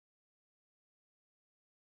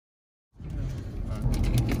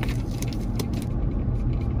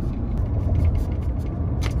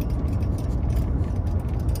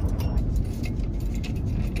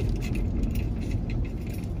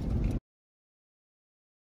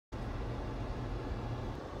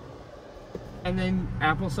And then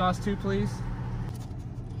applesauce too, please.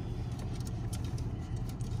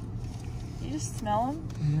 You just smell them?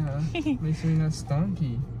 Yeah, makes me not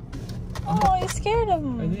stonky. Oh, you scared of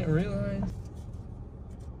them. I didn't realize.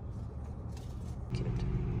 Cute.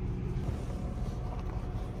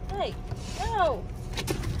 Hey, no.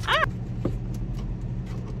 Ah!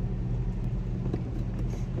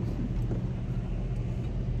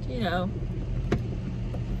 Tito.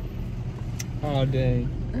 Oh, dang.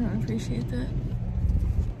 I don't appreciate that.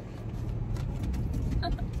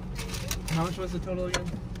 How much was the total again?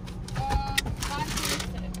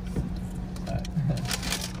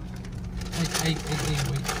 Wait.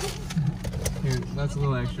 Here, that's a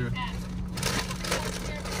little extra.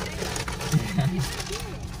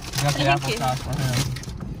 Got the applesauce for him.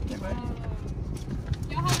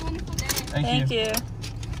 Y'all have a wonderful day. Thank you.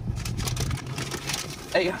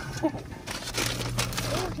 Hey.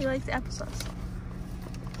 Oh, he likes the applesauce.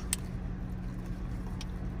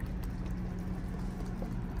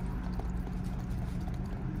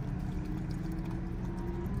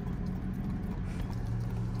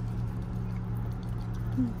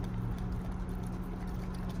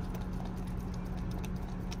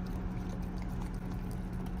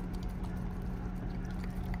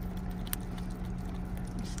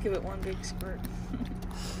 Just give it one big squirt.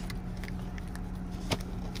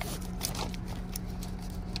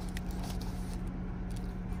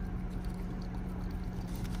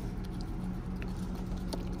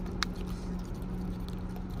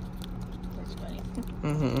 That's funny.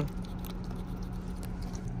 Mm-hmm.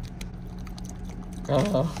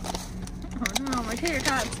 Oh. Oh no, my tater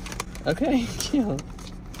tots. Okay, chill.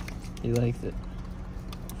 He likes it.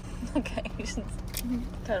 Okay, you should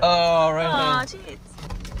cut it. Oh, right Aw, now. jeez.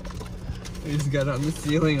 We just got on the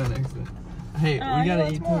ceiling on accident. Hey, we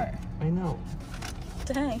gotta eat more. I know.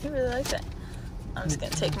 Dang, he really likes it. I'm just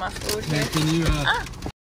gonna take my food Hey, here. can you,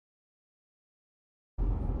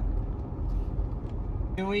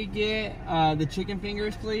 Can we get the chicken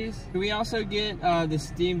fingers, please? Can we also get the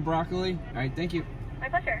steamed broccoli? All right, thank you. My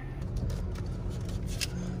pleasure.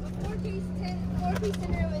 A four-piece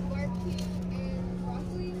dinner with barbecue and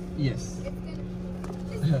broccoli. Yes.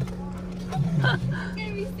 It's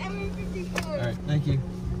gonna be $7.54. All right, thank you.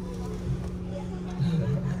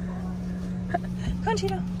 Come on,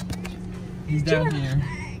 Cheeto. He's down here.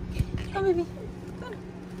 Come, baby.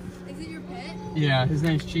 Is it your pet? Yeah, his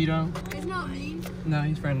name's Cheeto. It's not mean. No,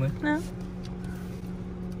 he's friendly. No.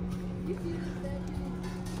 You see this dead dude?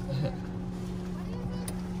 What is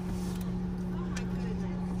it? Oh my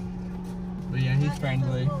goodness. But yeah, he's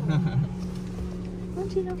friendly. Come on,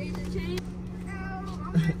 Cheeto. Is it change? Oh,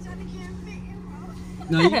 I'm not trying to get big.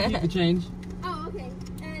 No, you can keep the change. Oh, okay.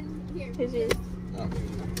 And here. Here's yours.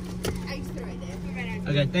 I just threw it right there. Right after.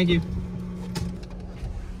 Okay, thank you.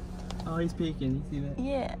 Oh, he's peeking. You see that?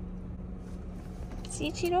 Yeah.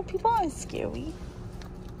 See, Cheeto, people aren't scary.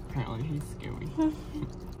 Apparently, he's scary.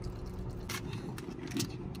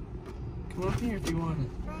 Come up here if you want it.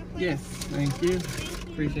 Yes, thank you.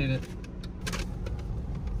 Appreciate it.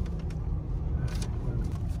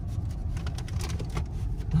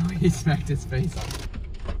 Oh, he smacked his face off.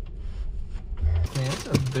 Man, that's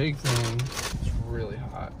a big thing. It's really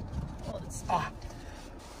hot. Well, it's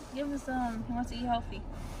Give him some. He wants to eat healthy.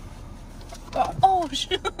 Oh,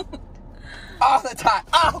 shoot. Oh, that's hot.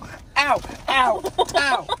 Oh, ow, ow,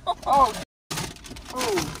 ow. Oh,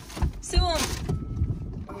 oh. Sue him.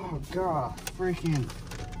 Oh, God. Freaking.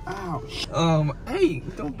 Ouch. Hey,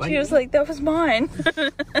 don't bite She was me. like, that was mine. What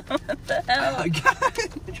the hell? Oh, God.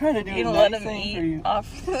 I'm trying to do You a don't nice let him thing for eat you.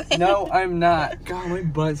 off. No, I'm not. God, my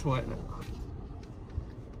butt's wet.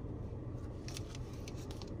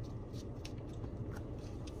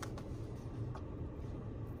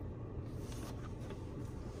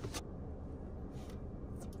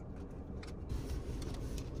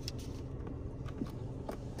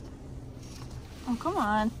 Oh, come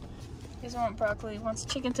on. He doesn't want broccoli. He wants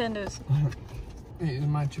chicken tenders. Hey, this is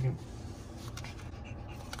my chicken.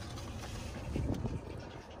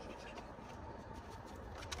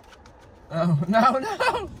 Oh, no,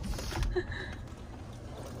 no!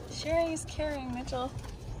 Sharing is caring, Mitchell.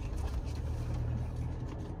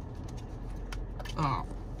 Oh. Are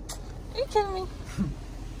you kidding me?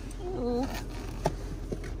 Ooh.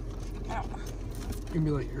 Ow. You're gonna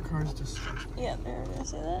be like, your car's disgusting. Yeah, they're gonna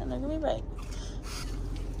say that and they're gonna be right.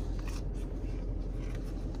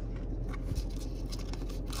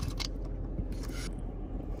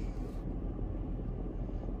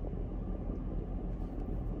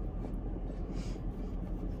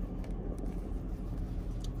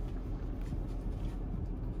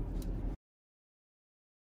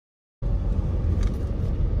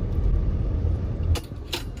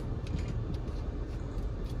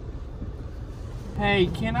 Hey,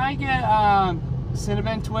 can I get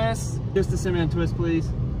cinnamon twist? Just a cinnamon twist, please.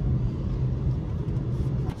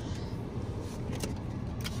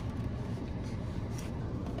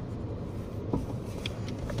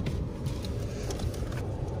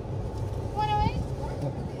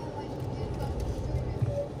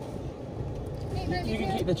 You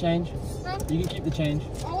can keep the change. You can keep the change.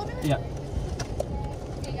 All of it? Yeah.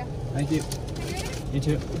 There you go. Thank you. You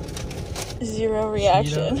too. Zero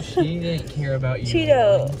reaction. Cheeto, she didn't care about you.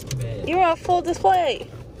 Cheeto, you're on full display.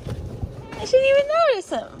 I shouldn't even notice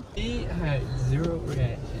him. He had zero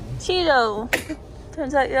reaction. Cheeto,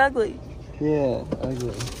 turns out you're ugly. Yeah,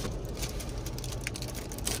 ugly.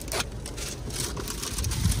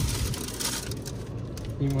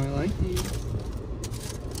 You might like these.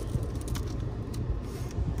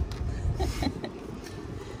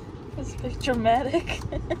 It's big dramatic.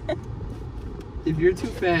 If you're too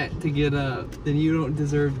fat to get up, then you don't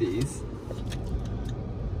deserve these.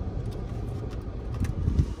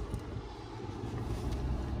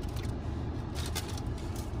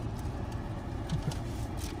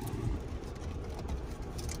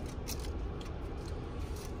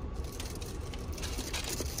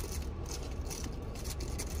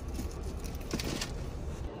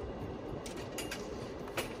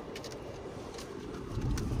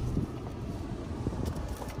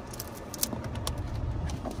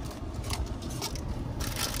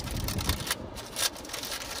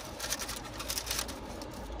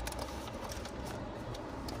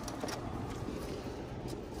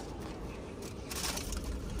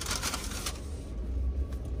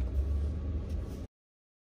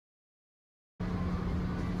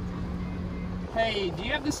 Hey, do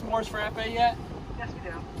you have the s'mores frappe yet? Yes, we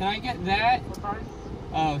do. Can I get that? What size?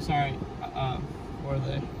 Oh, sorry. Where are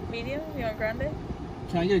they? Medium? You want grande?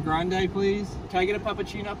 Can I get a grande, please? Can I get a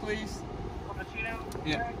puppuccino, please? Cappuccino?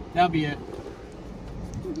 Yeah, Okay. that'll be it.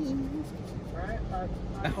 Alright,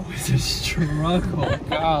 That was a struggle.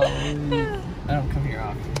 Golly. I don't come here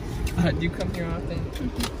often. Do you come here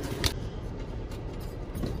often?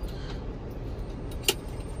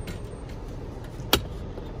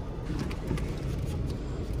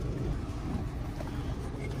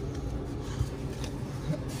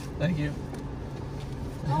 Thank you.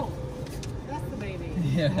 Oh, that's the baby.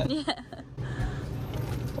 Yeah. Yeah.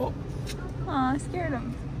 Oh. Aw, I scared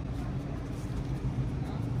him.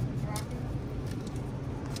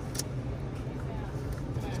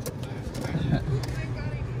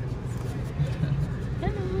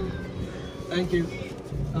 Hello. Thank you.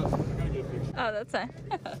 Oh, Oh, that's fine.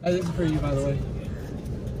 this is for you, by the way.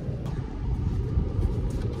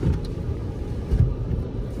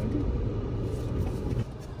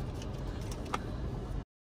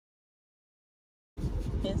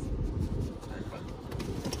 Yes.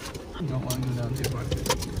 You don't want to go down too far.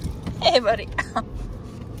 Hey, buddy.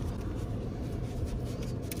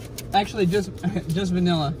 Actually, just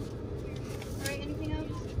vanilla. Alright, anything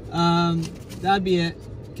else? That'd be it.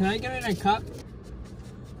 Can I get it in a cup?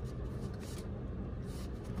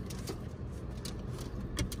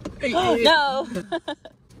 No.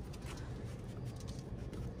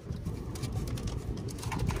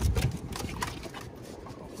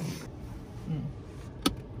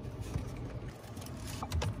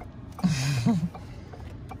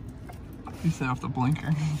 You set off the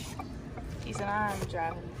blinker. He said, I'm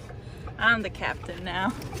driving. I'm the captain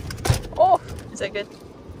now. Oh, is that good?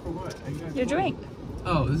 For what? Your drink.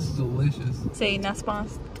 Oh, this is delicious. Say not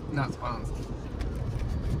sponsored. Not sponsored.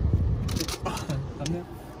 Thumbnail?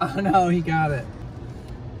 Oh no, he got it.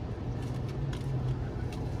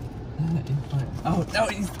 Oh no,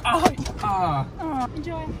 he's Oh,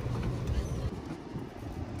 enjoy.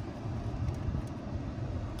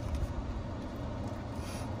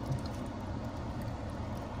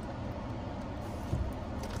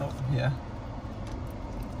 Oh yeah.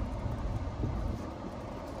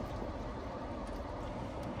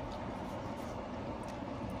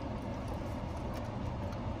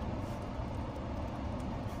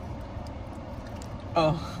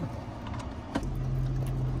 Oh.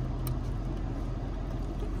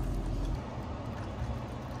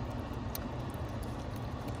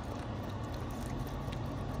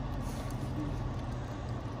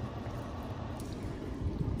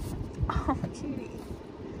 Oh, cutie.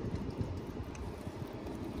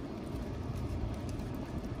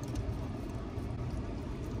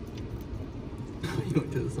 You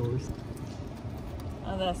went to the source.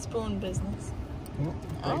 Oh, that spoon business.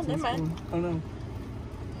 Oh, never mind. Oh no.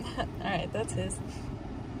 Alright, that's his.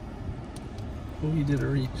 Oh, he did a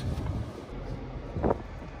reach.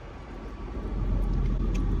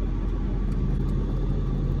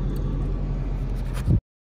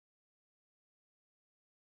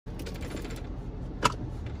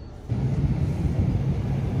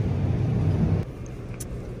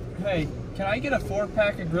 Hey, can I get a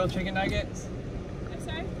 4-pack of grilled chicken nuggets? I'm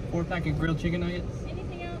sorry? 4-pack of grilled chicken nuggets?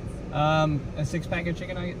 Anything else? A 6-pack of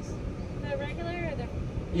chicken nuggets? The regular or the...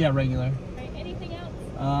 Yeah, regular. Right, anything else?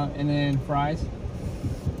 And then fries?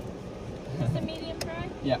 Just a medium fry?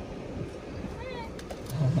 Yeah.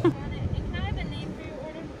 Alright. Got it. And can I have a name for your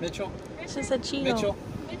order? Mitchell? Richard? Just a Cheeto. Mitchell?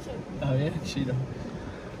 Mitchell. Oh yeah, Cheeto.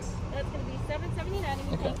 That's going to be $7.79 and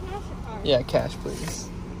you Okay. pay cash or card? Yeah, cash please.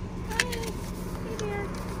 Hi. Hey there.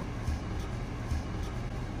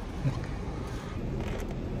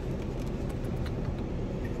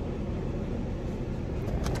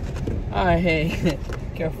 Alright, hey.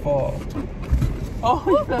 Careful. Oh,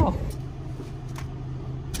 he fell.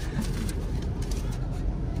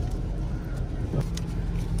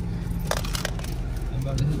 I'm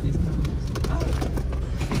about to hit these cones.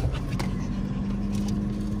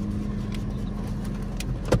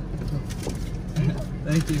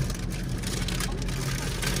 Thank you.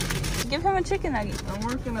 Give him a chicken nugget. I'm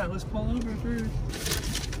working on it. Let's pull over first.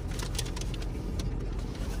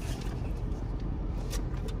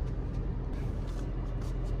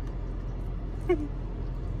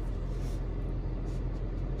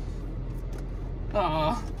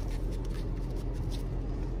 Aw.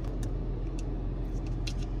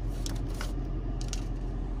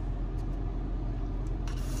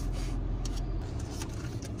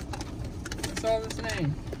 What's all this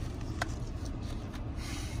name?